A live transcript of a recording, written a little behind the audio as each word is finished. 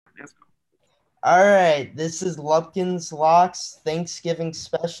Let's go. All right, this is Lupkin's Locks Thanksgiving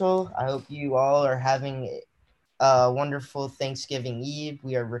special. I hope you all are having a wonderful Thanksgiving Eve.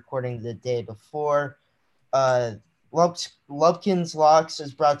 We are recording the day before. Uh, Lupkin's Locks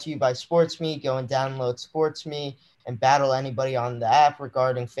is brought to you by SportsMe. Go and download SportsMe and battle anybody on the app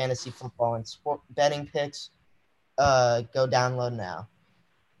regarding fantasy football and sport betting picks. Go download now.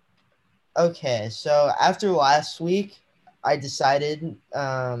 Okay, so after last week, I decided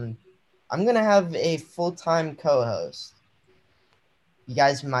I'm gonna have a full-time co-host. You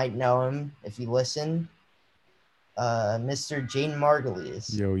guys might know him if you listen. Mr. Jaden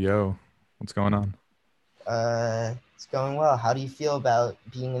Margulies. Yo, yo. What's going on? It's going well. How do you feel about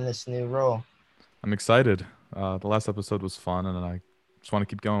being in this new role? I'm excited. The last episode was fun, and I just want to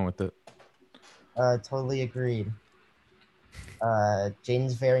keep going with it. Totally agreed.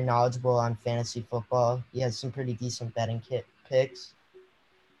 Jaden's very knowledgeable on fantasy football. He has some pretty decent betting picks.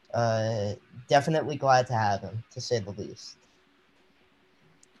 Uh, Definitely glad to have him, to say the least.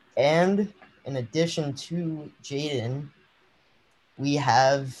 And in addition to Jaden, we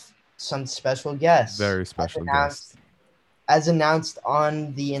have some special guests. Very special guest. As announced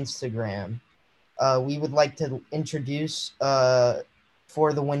on the Instagram, we would like to introduce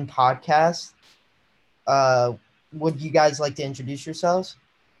For the Win podcast. Uh, would you guys like to introduce yourselves?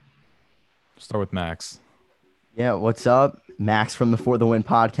 Start with Max. Yeah, what's up? Max from the For the Win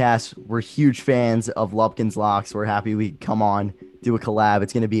podcast. We're huge fans of Lupkin's Locks. We're happy we come on, do a collab.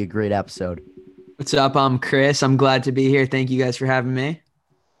 It's going to be a great episode. What's up? I'm Chris. I'm glad to be here. Thank you guys for having me.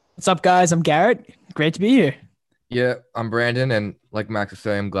 What's up, guys? I'm Garrett. Great to be here. Yeah, I'm Brandon, and like Max was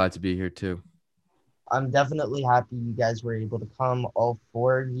saying, I'm glad to be here too. I'm definitely happy you guys were able to come, all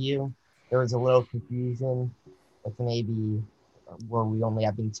four of you. There was a little confusion with maybe were we only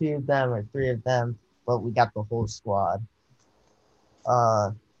having two of them or three of them, but we got the whole squad.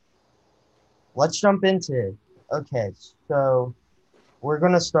 Let's jump into it. Okay, so we're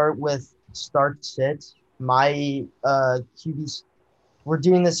gonna start with start sits. My QBs. We're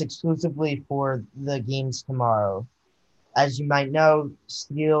doing this exclusively for the games tomorrow. As you might know,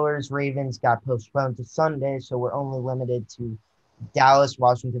 Steelers Ravens got postponed to Sunday, so we're only limited to Dallas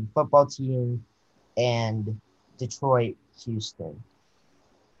Washington football team and Detroit Houston.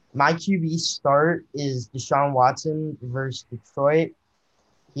 My QB start is Deshaun Watson versus Detroit.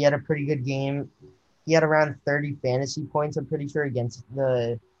 He had a pretty good game. He had around 30 fantasy points, I'm pretty sure, against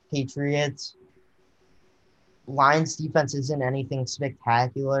the Patriots. Lions defense isn't anything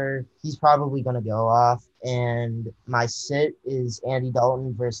spectacular. He's probably going to go off. And my sit is Andy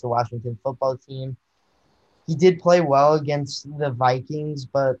Dalton versus the Washington football team. He did play well against the Vikings,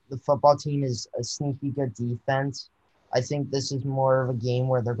 but the football team is a sneaky good defense. I think this is more of a game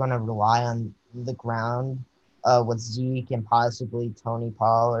where they're going to rely on the ground with Zeke and possibly Tony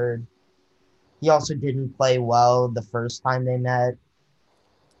Pollard. He also didn't play well the first time they met.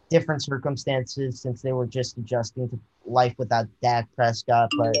 Different circumstances since they were just adjusting to life without Dak Prescott,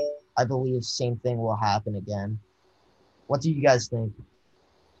 but I believe same thing will happen again. What do you guys think?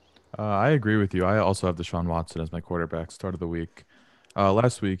 I agree with you. I also have Deshaun Watson as my quarterback start of the week.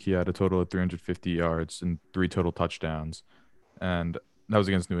 Last week, he had a total of 350 yards and 3 total touchdowns. And that was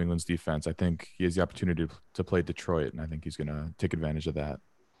against New England's defense. I think he has the opportunity to play Detroit, and I think he's going to take advantage of that.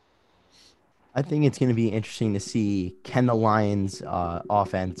 I think it's going to be interesting to see, can the Lions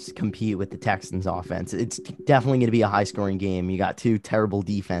offense compete with the Texans offense? It's definitely going to be a high-scoring game. You got two terrible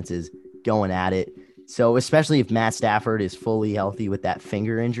defenses going at it. So especially if Matt Stafford is fully healthy with that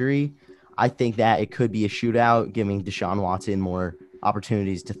finger injury, I think that it could be a shootout, giving Deshaun Watson more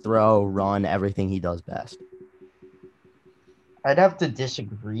opportunities to throw, run, everything he does best. I'd have to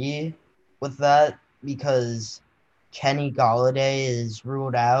disagree with that because Kenny Galladay is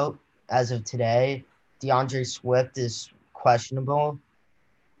ruled out as of today. DeAndre Swift is questionable.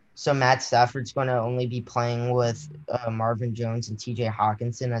 So Matt Stafford's going to only be playing with Marvin Jones and TJ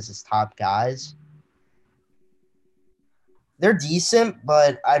Hawkinson as his top guys. They're decent,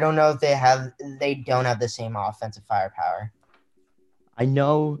 but I don't know if they don't have the same offensive firepower. I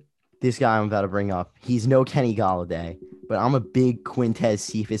know this guy I'm about to bring up. He's no Kenny Galladay, but I'm a big Quintez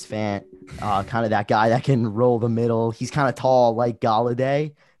Cephas fan. Kind of that guy that can roll the middle. He's kind of tall like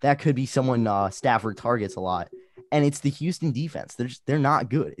Galladay. That could be someone Stafford targets a lot. And it's the Houston defense. They're not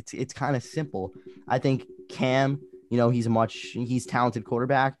good. It's kind of simple. I think Cam, he's talented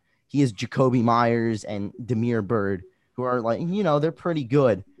quarterback. He is Jacoby Myers and Damiere Byrd, who are they're pretty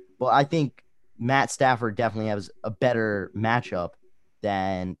good. But I think Matt Stafford definitely has a better matchup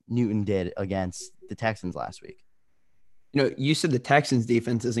than Newton did against the Texans last week. You said the Texans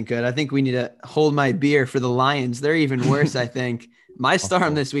defense isn't good. I think we need to hold my beer for the Lions. They're even worse, I think. My star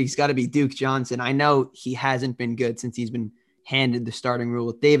on this week's got to be Duke Johnson. I know he hasn't been good since he's been handed the starting role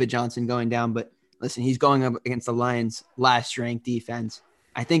with David Johnson going down, but listen, he's going up against the Lions' last ranked defense.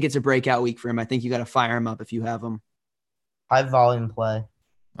 I think it's a breakout week for him. I think you got to fire him up if you have him. High volume play.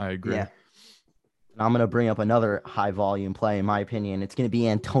 I agree. Yeah. And I'm going to bring up another high volume play, in my opinion. It's going to be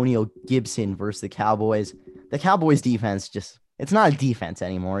Antonio Gibson versus the Cowboys. The Cowboys defense it's not a defense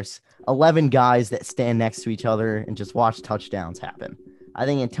anymore. It's 11 guys that stand next to each other and just watch touchdowns happen. I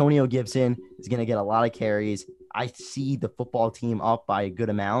think Antonio Gibson is going to get a lot of carries. I see the football team up by a good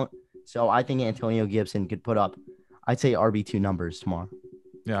amount. So I think Antonio Gibson could put up, I'd say, RB2 numbers tomorrow.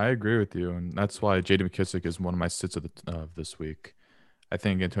 Yeah, I agree with you. And that's why J.D. McKissick is one of my sits of this week. I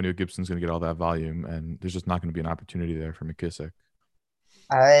think Antonio Gibson's going to get all that volume, and there's just not going to be an opportunity there for McKissick.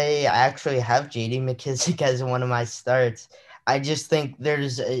 I actually have J.D. McKissick as one of my starts. I just think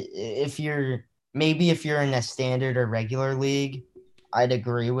if you're in a standard or regular league, I'd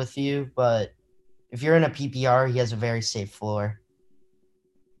agree with you. But if you're in a PPR, he has a very safe floor.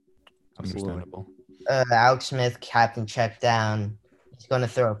 Understandable. Alex Smith, captain check down. He's going to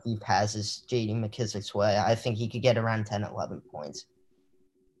throw a few passes J.D. McKissick's way. I think he could get around 10, 11 points.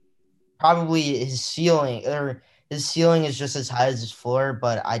 Probably his ceiling is just as high as his floor,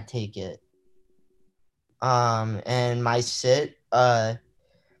 but I'd take it. And my sit,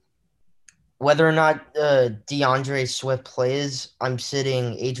 whether or not DeAndre Swift plays, I'm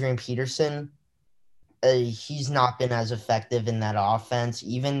sitting Adrian Peterson. He's not been as effective in that offense,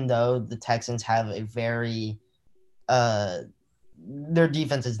 even though the Texans have a very their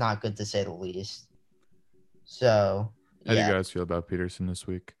defense is not good to say the least. So, How do you guys feel about Peterson this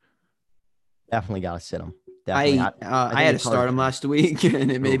week? Definitely got to sit him. Definitely. I had to start him last week,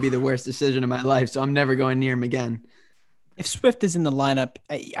 and it may be the worst decision of my life, so I'm never going near him again. If Swift is in the lineup,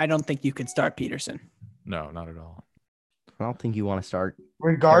 I don't think you could start Peterson. No, not at all. I don't think you want to start.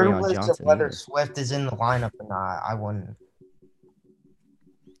 Regardless of whether either. Swift is in the lineup or not, I wouldn't.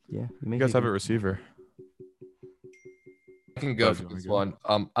 Yeah. You guys have a receiver. I can go for this one.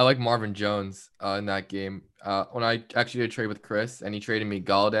 I like Marvin Jones in that game. When I actually did a trade with Chris, and he traded me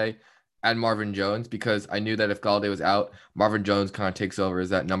Galladay and Marvin Jones, because I knew that if Galladay was out, Marvin Jones kind of takes over as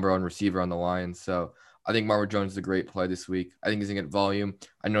that number one receiver on the Lions. So I think Marvin Jones is a great play this week. I think he's gonna get volume.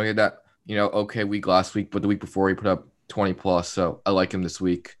 I know he had that okay week last week, but the week before he put up 20 plus. So I like him this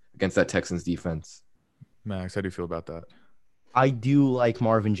week against that Texans defense. Max, how do you feel about that? I do like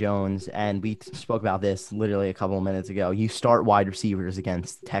Marvin Jones, and we spoke about this literally a couple of minutes ago. You start wide receivers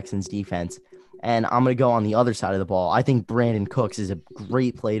against Texans defense, and I'm going to go on the other side of the ball. I think Brandon Cooks is a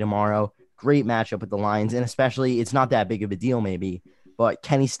great play tomorrow, great matchup with the Lions, and especially it's not that big of a deal maybe, but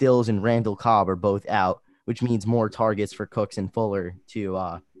Kenny Stills and Randall Cobb are both out, which means more targets for Cooks and Fuller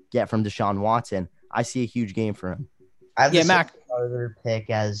to get from Deshaun Watson. I see a huge game for him. I have the Max. other pick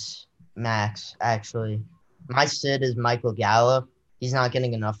as Max, actually. My sit is Michael Gallup. He's not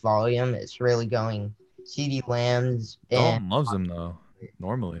getting enough volume. It's really going CeeDee Lamb's. Dalton loves him, though,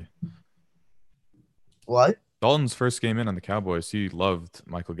 normally. What? Dalton's first game in on the Cowboys, he loved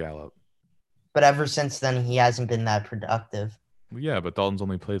Michael Gallup. But ever since then, he hasn't been that productive. Well, yeah, but Dalton's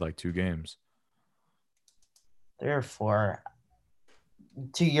only played like 2 games. 3 or 4.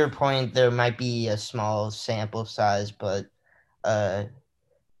 To your point, there might be a small sample size, but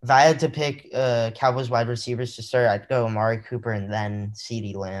if I had to pick Cowboys wide receivers to start, I'd go Amari Cooper and then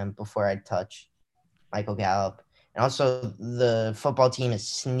CeeDee Lamb before I'd touch Michael Gallup. And also, the football team is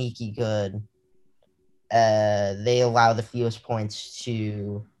sneaky good. They allow the fewest points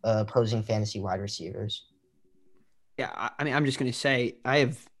to opposing fantasy wide receivers. Yeah, I mean, I'm just going to say I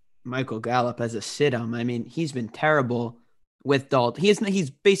have Michael Gallup as a sit-em. I mean, he's been terrible with Dalton.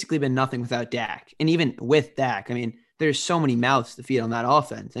 He's basically been nothing without Dak. And even with Dak, I mean, there's so many mouths to feed on that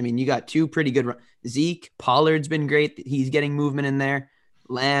offense. I mean, you got 2 pretty good Zeke, Pollard's been great. He's getting movement in there.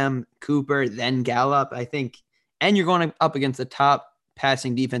 Lamb, Cooper, then Gallup, I think. And you're going up against the top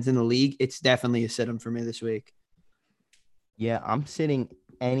passing defense in the league. It's definitely a sit-em for me this week. Yeah, I'm sitting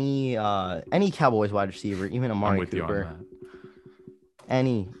any Cowboys wide receiver, even Amari Cooper.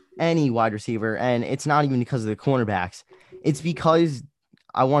 Any wide receiver, and it's not even because of the cornerbacks. It's because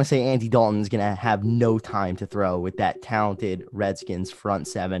I want to say Andy Dalton's going to have no time to throw with that talented Redskins front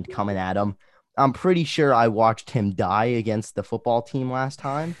 7 coming at him. I'm pretty sure I watched him die against the football team last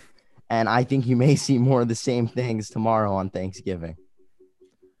time, and I think you may see more of the same things tomorrow on Thanksgiving.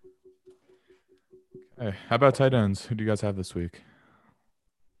 Okay, how about tight ends? Who do you guys have this week?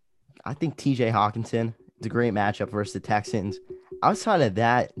 I think TJ Hawkinson is a great matchup versus the Texans. Outside of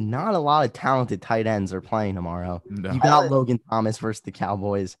that, not a lot of talented tight ends are playing tomorrow. No, You I got like- Logan Thomas versus the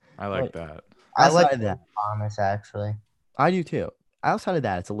Cowboys. I like that. I Outside like of that, Thomas actually. I do too. Outside of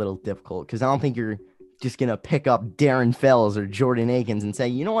that, it's a little difficult because I don't think you're just gonna pick up Darren Fells or Jordan Akins and say,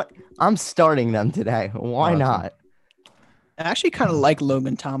 you know what, I'm starting them today. Why Awesome. not? I actually kind of like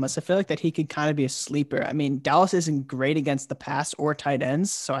Logan Thomas. I feel like that he could kind of be a sleeper. I mean, Dallas isn't great against the pass or tight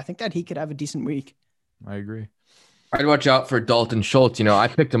ends, so I think that he could have a decent week. I agree. I'd watch out for Dalton Schultz. You know, I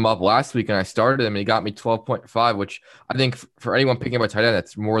picked him up last week and I started him and he got me 12.5, which I think for anyone picking up a tight end,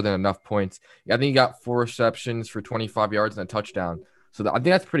 that's more than enough points. I think he got 4 receptions for 25 yards and a touchdown. So I think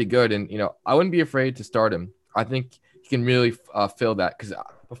that's pretty good. And, you know, I wouldn't be afraid to start him. I think he can really fill that because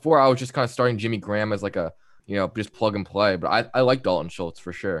before I was just kind of starting Jimmy Graham as like a, you know, just plug and play. But I like Dalton Schultz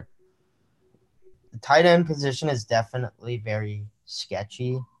for sure. The tight end position is definitely very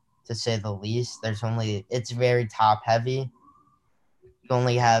sketchy, to say the least. It's very top heavy. You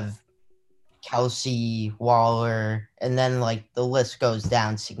only have Kelsey, Waller, and then like the list goes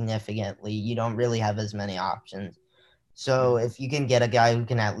down significantly. You don't really have as many options. So if you can get a guy who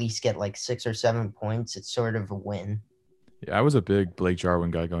can at least get like 6 or 7 points, it's sort of a win. Yeah, I was a big Blake Jarwin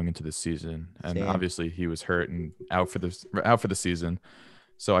guy going into the season, and Same. obviously he was hurt and out for the season.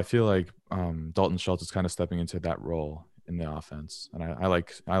 So I feel like Dalton Schultz is kind of stepping into that role in the offense, and I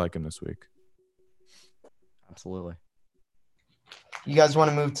like him this week. Absolutely. You guys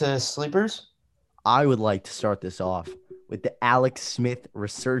want to move to sleepers? I would like to start this off with the Alex Smith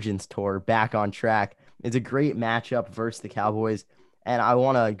Resurgence Tour back on track. It's a great matchup versus the Cowboys. And I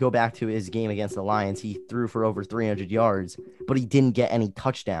want to go back to his game against the Lions. He threw for over 300 yards, but he didn't get any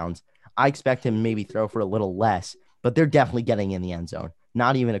touchdowns. I expect him to maybe throw for a little less, but they're definitely getting in the end zone.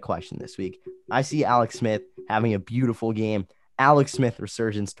 Not even a question this week. I see Alex Smith having a beautiful game. Alex Smith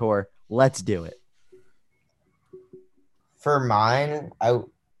Resurgence Tour. Let's do it. For mine,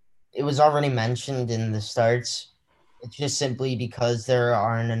 it was already mentioned in the starts. It's just simply because there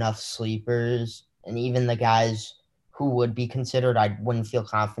aren't enough sleepers, and even the guys who would be considered, I wouldn't feel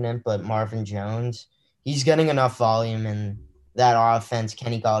confident, but Marvin Jones, he's getting enough volume in that offense.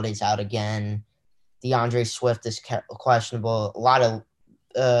 Kenny Galladay's out again. DeAndre Swift is questionable.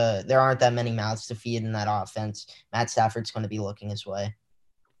 There aren't that many mouths to feed in that offense. Matt Stafford's going to be looking his way.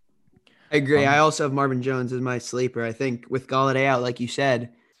 I agree. I also have Marvin Jones as my sleeper. I think with Galladay out, like you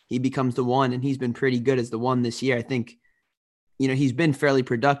said, he becomes the one, and he's been pretty good as the one this year. I think, you know, he's been fairly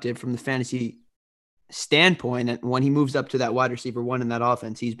productive from the fantasy standpoint. And when he moves up to that wide receiver one in that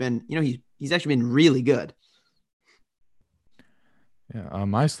offense, he's been, you know, he's actually been really good. Yeah,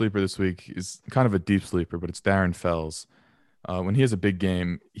 my sleeper this week is kind of a deep sleeper, but it's Darren Fells. When he has a big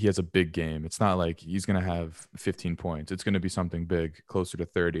game, he has a big game. It's not like he's going to have 15 points. It's going to be something big, closer to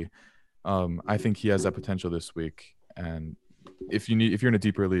 30. I think he has that potential this week. And if you're in a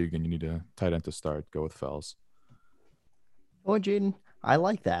deeper league and you need a tight end to start, go with Fells. Oh, Jaden, I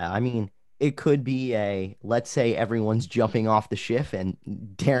like that. I mean, it could be let's say everyone's jumping off the shift and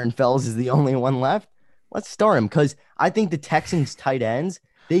Darren Fells is the only one left. Let's start him because I think the Texans tight ends,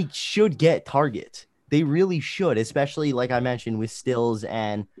 they should get targets. They really should, especially like I mentioned with Stills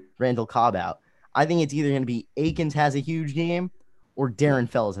and Randall Cobb out. I think it's either going to be Akins has a huge game or Darren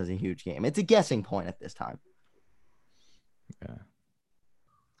Fells has a huge game. It's a guessing point at this time. Yeah.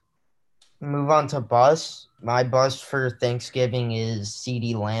 Move on to bust. My bust for Thanksgiving is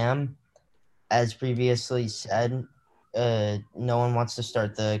CeeDee Lamb. As previously said, no one wants to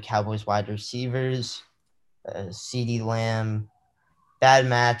start the Cowboys wide receivers. CeeDee Lamb, bad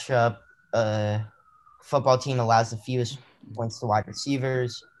matchup. Football team allows the fewest points to wide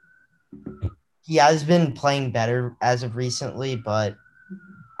receivers. He has been playing better as of recently, but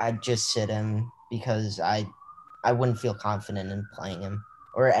I'd just sit him because I wouldn't feel confident in playing him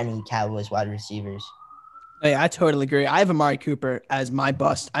or any Cowboys wide receivers. Yeah, I totally agree. I have Amari Cooper as my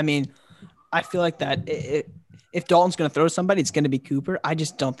bust. I mean, I feel like that if Dalton's going to throw somebody, it's going to be Cooper. I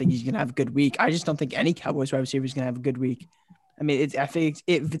just don't think he's going to have a good week. I just don't think any Cowboys wide receiver is going to have a good week. I mean, I think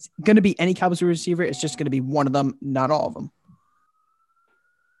if it's going to be any Cowboys receiver, it's just going to be one of them, not all of them.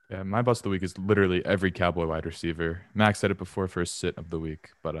 Yeah, my bust of the week is literally every Cowboy wide receiver. Max said it before for a sit of the week,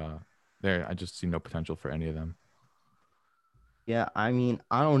 but I just see no potential for any of them. Yeah, I mean,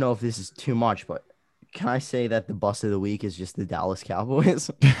 I don't know if this is too much, but can I say that the bust of the week is just the Dallas Cowboys?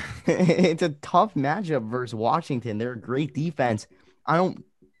 It's a tough matchup versus Washington. They're a great defense. I don't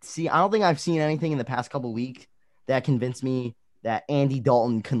think I've seen anything in the past couple of weeks that convinced me that Andy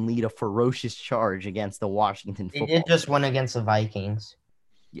Dalton can lead a ferocious charge against the Washington They football. did just win against the Vikings.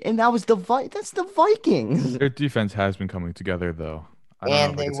 And that was that's the Vikings. Their defense has been coming together, though.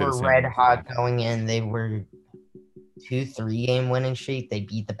 And they were red hot going in. They were 2-3 game winning streak. They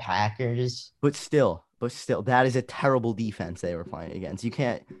beat the Packers. But still, that is a terrible defense they were playing against. You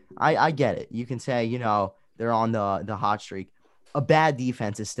can't. I get it. You can say they're on the hot streak. A bad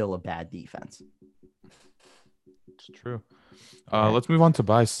defense is still a bad defense. It's true. Yeah. Let's move on to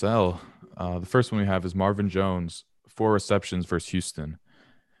buy sell. The first one we have is Marvin Jones, 4 receptions versus Houston.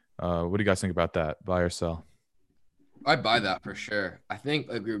 What do you guys think about that? Buy or sell? I buy that for sure. I think,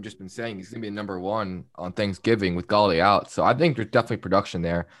 like we've just been saying, he's gonna be number one on Thanksgiving with Galladay out. So I think there's definitely production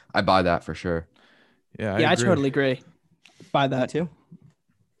there. I buy that for sure. Yeah, I agree. totally agree. Buy Me that. too.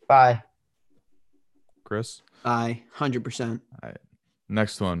 Bye. Chris? Bye. 100%. All right.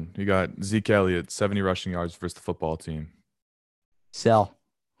 Next one, you got Zeke Elliott, 70 rushing yards versus the football team. Sell.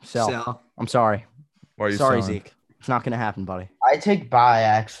 Sell. I'm sorry. Why are you Sorry, selling? Zeke. It's not gonna happen, buddy. I take buy,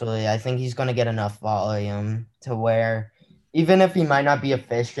 actually. I think he's going to get enough volume to where even if he might not be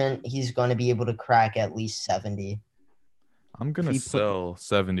efficient, he's going to be able to crack at least 70. I'm going to He put- sell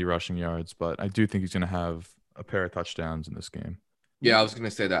 70 rushing yards, but I do think he's going to have a pair of touchdowns in this game. Yeah, I was gonna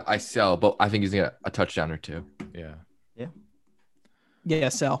say that. I sell, but I think he's gonna get a touchdown or two. Yeah. Yeah,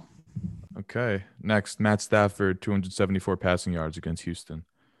 sell. Okay. Next, Matt Stafford, 274 passing yards against Houston.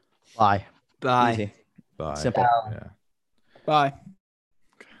 Bye. Bye. Easy. Bye. Simple. Yeah. Bye.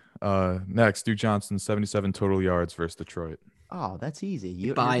 Next, Duke Johnson, 77 total yards versus Detroit. Oh, that's easy.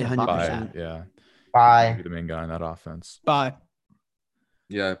 You're Buy gonna 100%. Bye. Yeah. Bye. Be the main guy in that offense. Bye.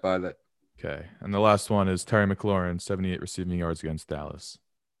 Yeah, I buy that. Okay. And the last one is Terry McLaurin, 78 receiving yards against Dallas.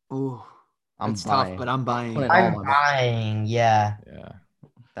 Ooh, I'm it's buying. tough, but I'm buying. Put it I'm all on it. buying, yeah. Yeah.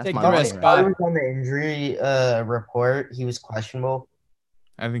 That's Take my the money risk, right bye. I now. was on the injury report. He was questionable.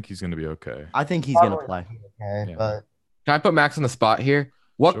 I think he's going to be okay. I think he's gonna Probably play. Okay, Yeah. but Can I put Max on the spot here?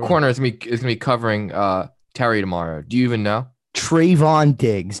 What Sure. corner is gonna be covering Terry tomorrow? Do you even know? Trayvon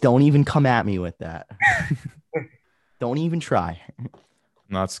Diggs. Don't even come at me with that. Don't even try. I'm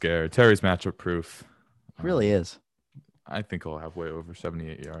not scared. Terry's matchup proof. Really is. I think he'll have way over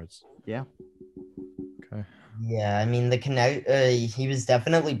 78 yards. Yeah. Okay. yeah, I mean he was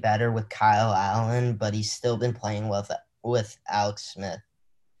definitely better with Kyle Allen, but he's still been playing with Alex Smith.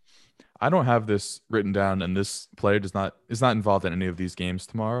 I don't have this written down, and this player is not involved in any of these games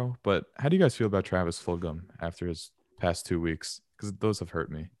tomorrow. But how do you guys feel about Travis Fulgham after his past 2 weeks? Because those have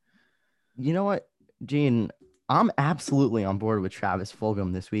hurt me. You know what, Gene? I'm absolutely on board with Travis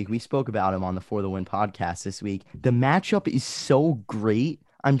Fulgham this week. We spoke about him on the For the Win podcast this week. The matchup is so great.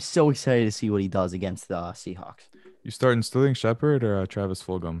 I'm so excited to see what he does against the Seahawks. You starting Sterling Shepard or Travis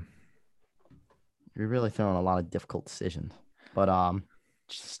Fulgham? You're really throwing a lot of difficult decisions. But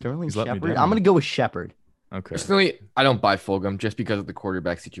Sterling He's let me Shepard. down. I'm gonna go with Shepard. Okay. Personally, I don't buy Fulgham just because of the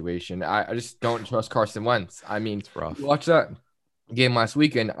quarterback situation. I just don't trust Carson Wentz. I mean, It's rough. you watch that game last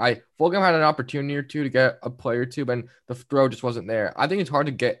weekend. Fulgham had an opportunity or two to get a play or two, but the throw just wasn't there. I think it's hard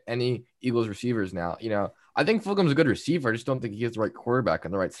to get any Eagles receivers now. I think Fulgham's a good receiver. I just don't think he has the right quarterback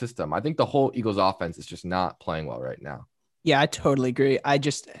and the right system. I think the whole Eagles offense is just not playing well right now. Yeah, I totally agree.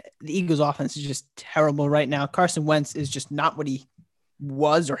 The Eagles offense is just terrible right now. Carson Wentz is just not what he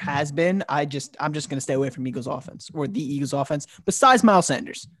was or has been. I'm just going to stay away from Eagles offense or the Eagles offense besides Miles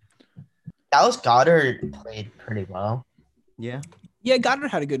Sanders. Dallas Goddard played pretty well. Yeah. Yeah, Goddard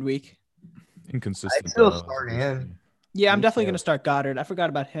had a good week. Inconsistent. I'd still though, start as opposed to him. me. Yeah, I'm Me definitely too. going to start Goddard. I forgot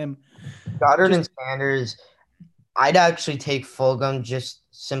about him. Goddard and Just- Sanders. I'd actually take Fulgham just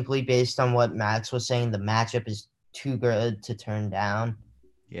simply based on what Max was saying. The matchup is too good to turn down.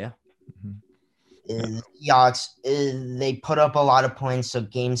 Yeah. Seahawks, they put up a lot of points, so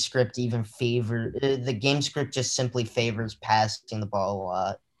game script even the game script just simply favors passing the ball a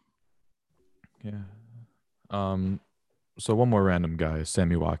lot. Yeah. So one more random guy,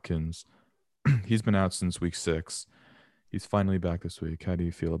 Sammy Watkins. He's been out since week 6. He's finally back this week. How do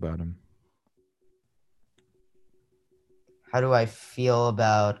you feel about him? How do I feel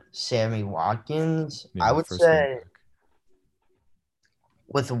about Sammy Watkins? Yeah, I would first game say back.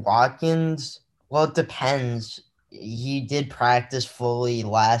 with Watkins, well, it depends. He did practice fully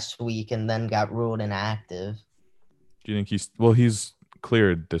last week and then got ruled inactive. Do you think he's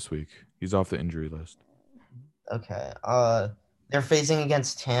cleared this week? He's off the injury list. Okay. They're facing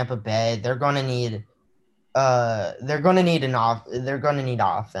against Tampa Bay. They're gonna need they're gonna need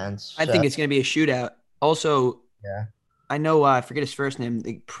offense. I think it's going to be a shootout. Also, Yeah. I know I forget his first name.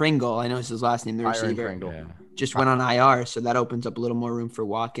 Pringle. I know it's his last name. The Byron receiver Pringle. Yeah. just went on IR, so that opens up a little more room for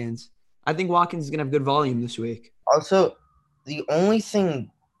Watkins. I think Watkins is going to have good volume this week. Also, the only thing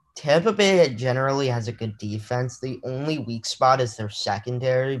Tampa Bay generally has a good defense. The only weak spot is their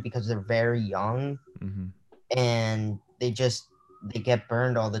secondary because they're very young Mm-hmm. and they get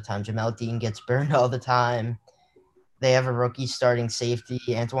burned all the time. Jamel Dean gets burned all the time. they have a rookie starting safety.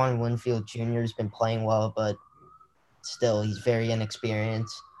 Antoine Winfield Jr. has been playing well, but still, he's very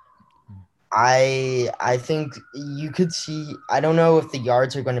inexperienced. I think you could see. I don't know if the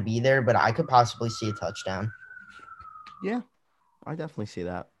yards are going to be there, but I could possibly see a touchdown. Yeah, I definitely see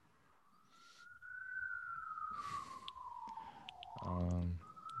that.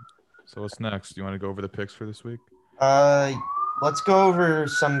 So what's next? Do you want to go over the picks for this week? Let's go over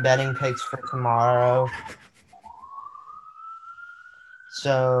some betting picks for tomorrow.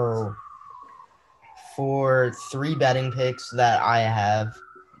 So, for 3 betting picks that I have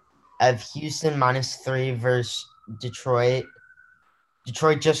Houston -3 versus Detroit.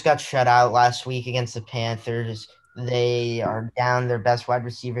 Detroit just got shut out last week against the Panthers. They are down their best wide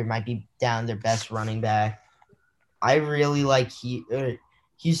receiver, might be down their best running back. I really like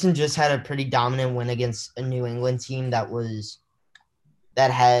Houston just had a pretty dominant win against a New England team that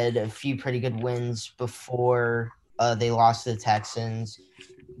had a few pretty good wins before they lost to the Texans.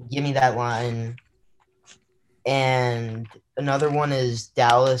 Give me that line. And another one is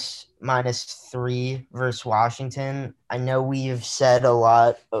Dallas -3 versus Washington. I know we've said a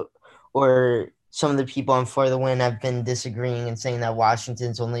lot, or some of the people on For the Win have been disagreeing and saying that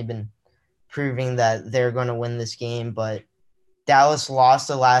Washington's only been proving that they're going to win this game, but Dallas lost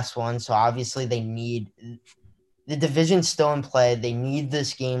the last one, so obviously they need the division's still in play. They need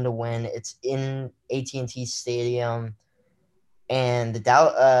this game to win. It's in AT&T Stadium. And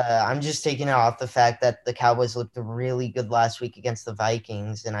I'm just taking it off the fact that the Cowboys looked really good last week against the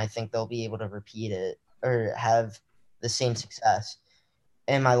Vikings, and I think they'll be able to repeat it or have the same success.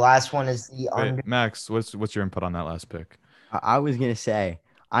 And my last one is the under. Wait, Max, what's your input on that last pick? I was gonna say,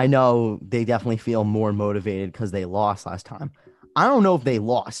 I know they definitely feel more motivated because they lost last time. I don't know if they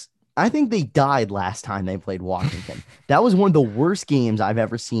lost. I think they died last time they played Washington. That was one of the worst games I've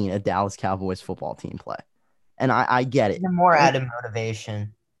ever seen a Dallas Cowboys football team play. And I get it. Even more added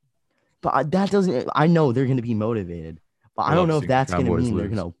motivation. But that doesn't – I know they're going to be motivated. But I don't know if that's going to mean they're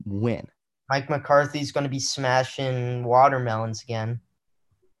going to win. Mike McCarthy's going to be smashing watermelons again.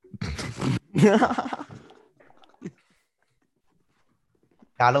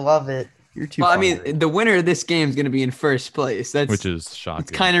 Gotta love it. You're too Well, I mean, the winner of this game is going to be in first place. Which is shocking.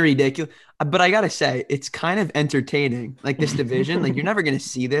 It's kind of ridiculous. But I got to say, it's kind of entertaining. Like this division, like you're never going to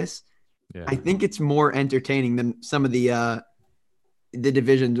see this. Yeah. I think it's more entertaining than some of the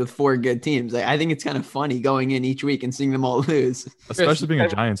divisions with 4 good teams. Like, I think it's kind of funny going in each week and seeing them all lose. Especially being a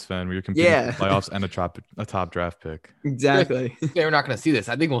Giants fan where you're competing for the playoffs and a top draft pick. Exactly. Yeah, we're not going to see this.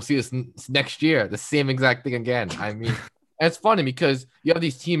 I think we'll see this next year. The same exact thing again. I mean, and it's funny because you have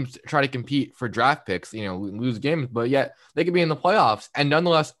these teams try to compete for draft picks, lose games, but yet they could be in the playoffs and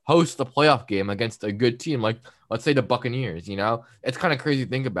nonetheless host the playoff game against a good team. Like, let's say the Buccaneers, it's kind of crazy to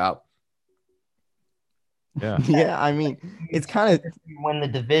think about. Yeah. Yeah, I mean, it's kind of win the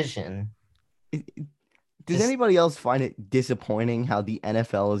division. Does anybody else find it disappointing how the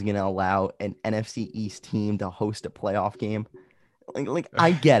NFL is going to allow an NFC East team to host a playoff game? Like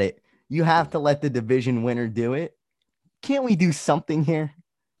I get it. You have to let the division winner do it. Can't we do something here?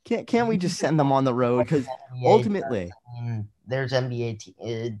 Can't we just send them on the road? Because ultimately, there's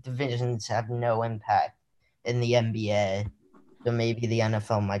NBA divisions have no impact in the NBA. So maybe the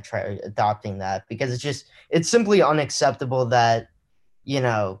NFL might try adopting that because it's simply unacceptable that,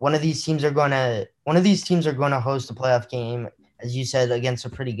 one of these teams are going to host a playoff game, as you said, against a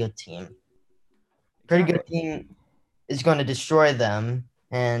pretty good team. Pretty good team is going to destroy them.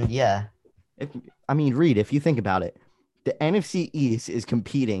 And yeah. Reed, if you think about it, the NFC East is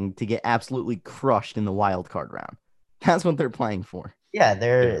competing to get absolutely crushed in the wild card round. That's what they're playing for. Yeah,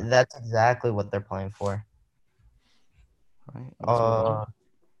 that's exactly what they're playing for. Right.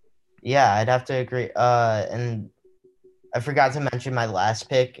 Yeah, I'd have to agree. And I forgot to mention my last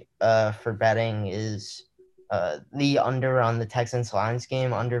pick for betting is the under on the Texans Lions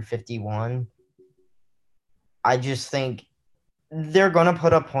game, under 51. I just think they're gonna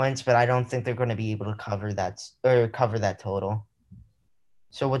put up points, but I don't think they're gonna be able to cover that total.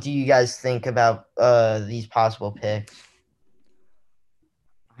 So what do you guys think about these possible picks?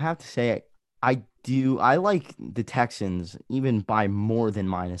 I have to say I like the Texans even by more than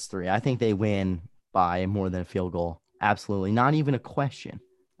 -3. I think they win by more than a field goal. Absolutely. Not even a question.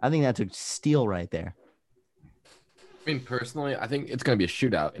 I think that's a steal right there. I mean, personally, I think it's going to be a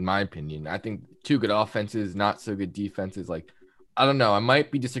shootout, in my opinion. I think 2 good offenses, not so good defenses. Like, I don't know. I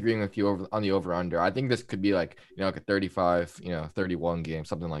might be disagreeing with you on the over-under. I think this could be like a 35, 31 game,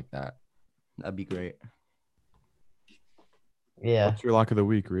 something like that. That'd be great. Yeah. What's your lock of the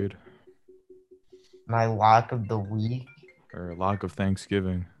week, Reed? My lock of the week? Or lock of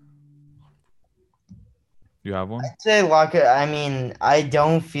Thanksgiving? You have one? I'd say lock it. I mean, I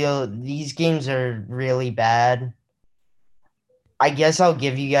don't feel these games are really bad. I guess I'll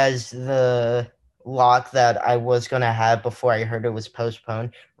give you guys the lock that I was gonna have before I heard it was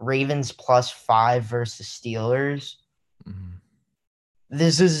postponed. Ravens +5 versus Steelers. Mhm.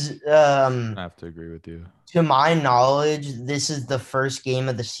 This is I have to agree with you. to my knowledge, this is the first game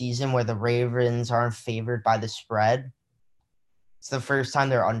of the season where the Ravens aren't favored by the spread. It's the first time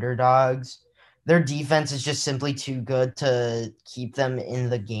they're underdogs. Their defense is just simply too good to keep them in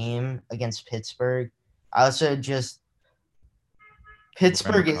the game against Pittsburgh. I also just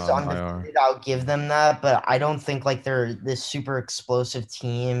Pittsburgh is on IR. undefeated. I'll give them that, but I don't think like they're this super explosive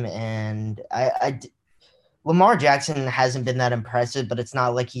team. And Lamar Jackson hasn't been that impressive, but it's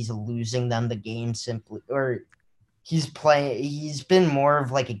not like he's losing them the game simply, or he's playing. He's been more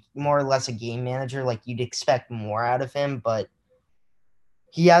of like more or less a game manager. Like you'd expect more out of him, but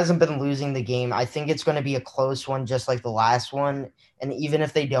he hasn't been losing the game. I think it's going to be a close one, just like the last one. And even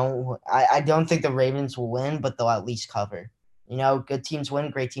if they don't, I don't think the Ravens will win, but they'll at least cover. You know, good teams win,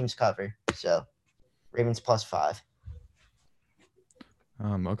 great teams cover. So Ravens +5.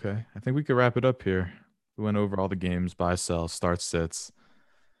 Okay. I think we could wrap it up here. We went over all the games, buy, sell, start, sits,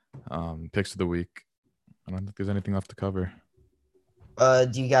 picks of the week. I don't think there's anything left to cover.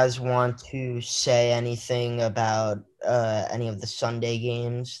 Do you guys want to say anything about any of the Sunday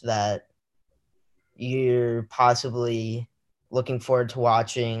games that you're possibly looking forward to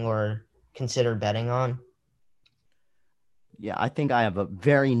watching or consider betting on? Yeah, I think I have a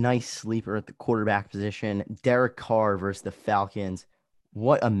very nice sleeper at the quarterback position. Derek Carr versus the Falcons.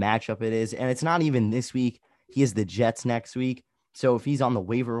 What a matchup it is. And it's not even this week. He has the Jets next week. So if he's on the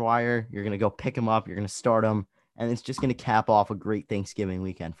waiver wire, you're going to go pick him up. You're going to start him. And it's just going to cap off a great Thanksgiving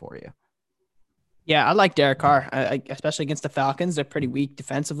weekend for you. Yeah, I like Derek Carr, especially against the Falcons. They're pretty weak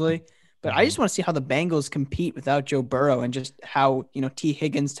defensively. But I just want to see how the Bengals compete without Joe Burrow and just how, T.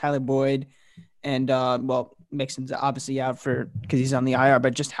 Higgins, Tyler Boyd, and, Mixon's obviously out because he's on the IR,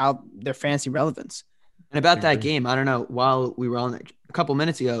 but just how their fantasy relevance. And about that game, I don't know, while we were on it a couple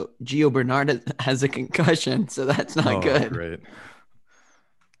minutes ago, Gio Bernard has a concussion, so that's not good. Great.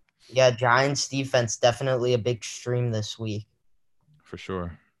 Yeah, Giants defense definitely a big stream this week. For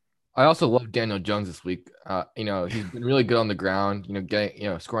sure. I also love Daniel Jones this week. He's been really good on the ground,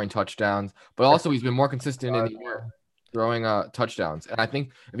 getting, scoring touchdowns, but also he's been more consistent in the air, throwing touchdowns. And I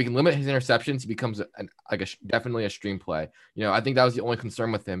think if he can limit his interceptions, he becomes definitely a stream play. I think that was the only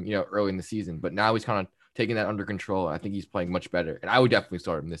concern with him, early in the season, but now he's kind of taking that under control. I think he's playing much better. And I would definitely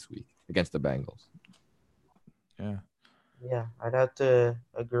start him this week against the Bengals. Yeah. Yeah, I'd have to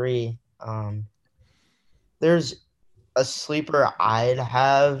agree. There's a sleeper I'd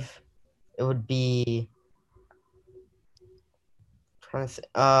have. It would be I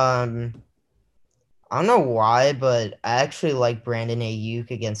don't know why, but I actually like Brandon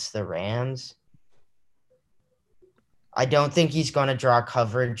Ayuk against the Rams. I don't think he's going to draw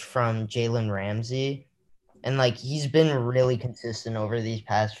coverage from Jalen Ramsey. And, he's been really consistent over these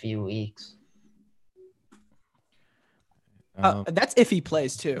past few weeks. That's if he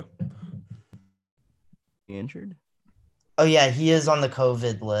plays, too. Injured? Oh, yeah, he is on the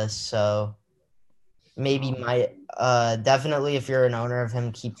COVID list, so maybe definitely if you're an owner of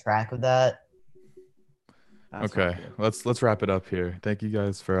him, keep track of that. Okay, let's wrap it up here. Thank you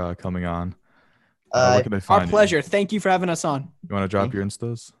guys for coming on. Uh, Where can they find Our you? pleasure. Thank you for having us on. You want to drop your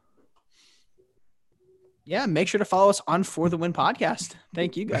Instas? Yeah, make sure to follow us on For the Win podcast.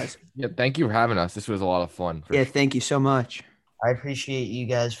 Thank you, guys. Yeah, thank you for having us. This was a lot of fun. Yeah, thank you so much. I appreciate you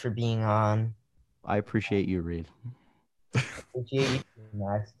guys for being on. I appreciate you, Reed. Appreciate you being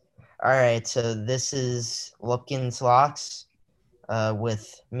nice. All right, so this is Lupkin's Locks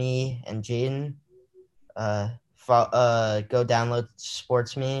with me and Jaden. Go download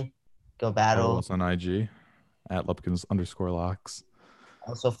Sports Me. Go Follow battle. us on IG at Lupkins_locks.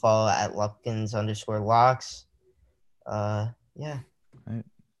 Also follow at Lupkins_locks. Yeah. All right.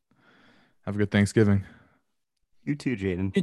 Have a good Thanksgiving. You too, Jaden.